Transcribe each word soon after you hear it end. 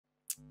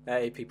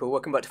Hey people,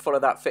 welcome back to Follow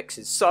That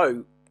Fixes.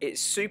 So,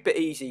 it's super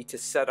easy to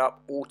set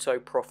up auto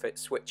profit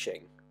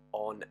switching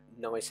on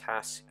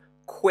NiceHash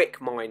Quick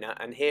Miner,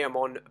 and here I'm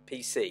on a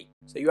PC.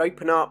 So you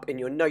open up in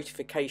your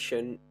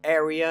notification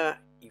area,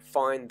 you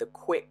find the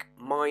Quick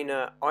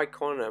Miner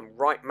icon and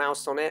right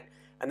mouse on it,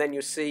 and then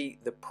you'll see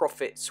the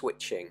profit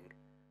switching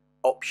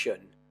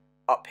option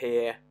up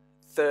here,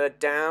 third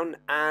down,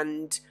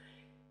 and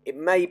it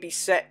may be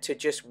set to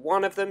just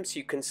one of them, so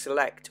you can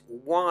select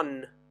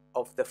one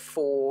of the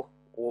four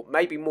or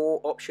maybe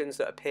more options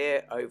that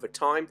appear over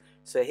time.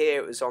 So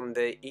here it was on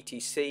the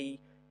etc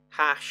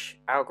hash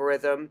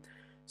algorithm.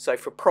 So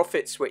for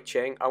profit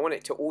switching, I want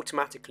it to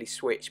automatically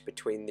switch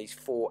between these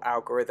four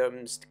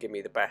algorithms to give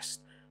me the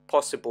best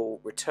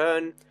possible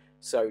return.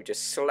 So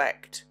just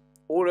select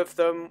all of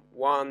them,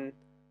 1,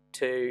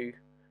 2,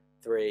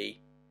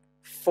 3,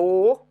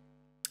 4,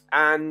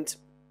 and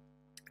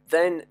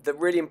then the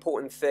really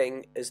important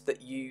thing is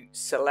that you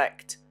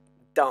select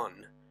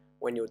done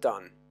when you're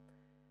done.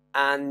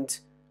 And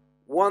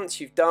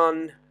once you've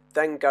done,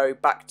 then go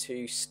back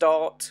to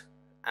start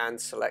and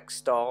select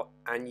start,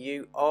 and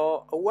you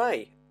are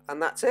away,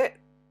 and that's it.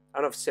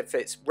 And obviously if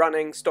it's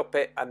running, stop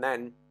it and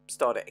then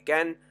start it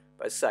again.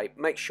 But as I say,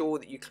 make sure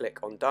that you click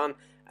on done,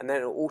 and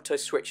then it'll auto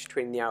switch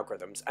between the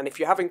algorithms. And if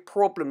you're having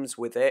problems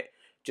with it,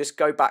 just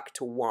go back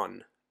to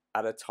one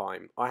at a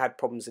time. I had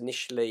problems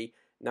initially,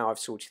 now I've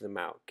sorted them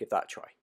out. Give that a try.